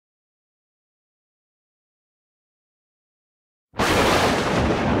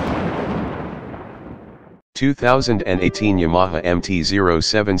2018 Yamaha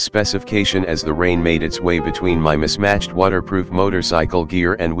MT-07 specification. As the rain made its way between my mismatched waterproof motorcycle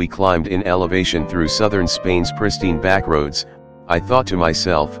gear and we climbed in elevation through southern Spain's pristine backroads, I thought to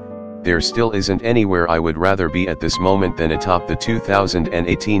myself, there still isn't anywhere I would rather be at this moment than atop the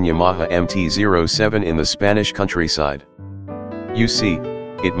 2018 Yamaha MT-07 in the Spanish countryside. You see,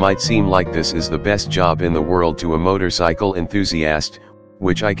 it might seem like this is the best job in the world to a motorcycle enthusiast,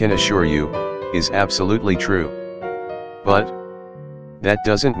 which I can assure you, is absolutely true. But that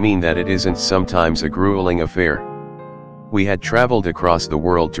doesn't mean that it isn't sometimes a grueling affair. We had traveled across the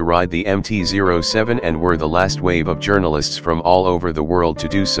world to ride the MT-07 and were the last wave of journalists from all over the world to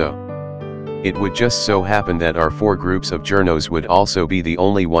do so. It would just so happen that our 4 groups of journos would also be the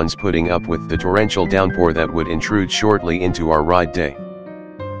only ones putting up with the torrential downpour that would intrude shortly into our ride day.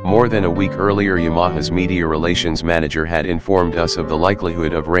 More than a week earlier, Yamaha's media relations manager had informed us of the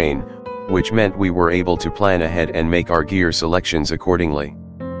likelihood of rain, which meant we were able to plan ahead and make our gear selections accordingly.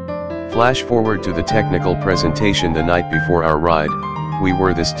 Flash forward to the technical presentation the night before our ride, we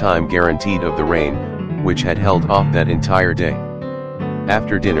were this time guaranteed of the rain, which had held off that entire day.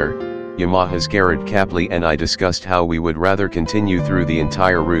 After dinner, Yamaha's Garrett Capley and I discussed how we would rather continue through the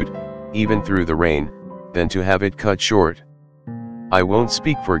entire route, even through the rain, than to have it cut short. I won't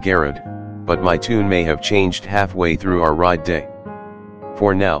speak for Garrett, but my tune may have changed halfway through our ride day.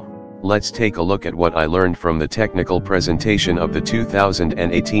 For now, let's take a look at what I learned from the technical presentation of the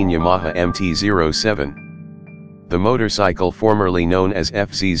 2018 Yamaha MT-07. The motorcycle formerly known as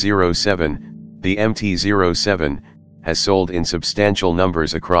FZ-07, the MT-07, has sold in substantial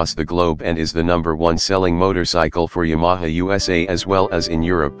numbers across the globe and is the #1 selling motorcycle for Yamaha USA as well as in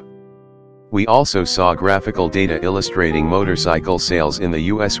Europe. We also saw graphical data illustrating motorcycle sales in the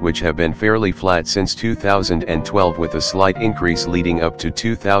US, which have been fairly flat since 2012, with a slight increase leading up to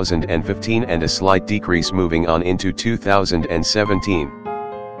 2015 and a slight decrease moving on into 2017.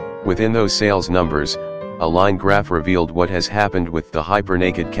 Within those sales numbers, a line graph revealed what has happened with the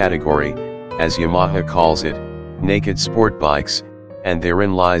hyper-naked category, as Yamaha calls it, naked sport bikes, and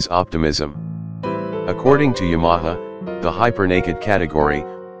therein lies optimism. According to Yamaha, the hyper-naked category,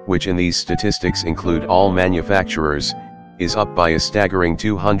 which in these statistics include all manufacturers, is up by a staggering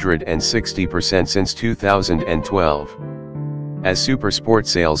 260% since 2012. As super sport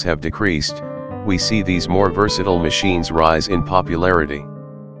sales have decreased, we see these more versatile machines rise in popularity.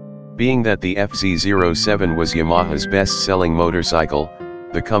 Being that the FZ-07 was Yamaha's best-selling motorcycle,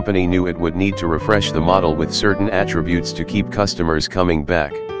 the company knew it would need to refresh the model with certain attributes to keep customers coming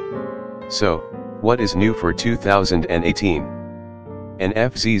back. So, what is new for 2018? An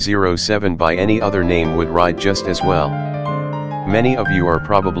FZ-07 by any other name would ride just as well. Many of you are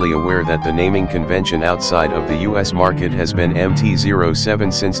probably aware that the naming convention outside of the US market has been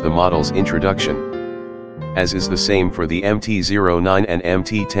MT-07 since the model's introduction, as is the same for the MT-09 and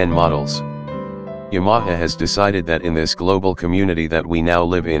MT-10 models. Yamaha has decided that in this global community that we now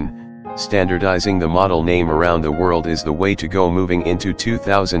live in, standardizing the model name around the world is the way to go moving into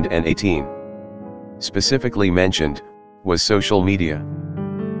 2018. Specifically mentioned was social media.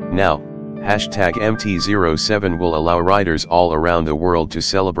 Now, #MT-07 will allow riders all around the world to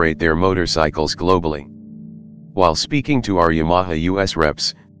celebrate their motorcycles globally. While speaking to our Yamaha US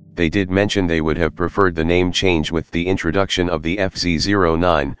reps, they did mention they would have preferred the name change with the introduction of the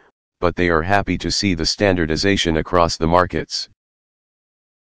FZ-09, but they are happy to see the standardization across the markets.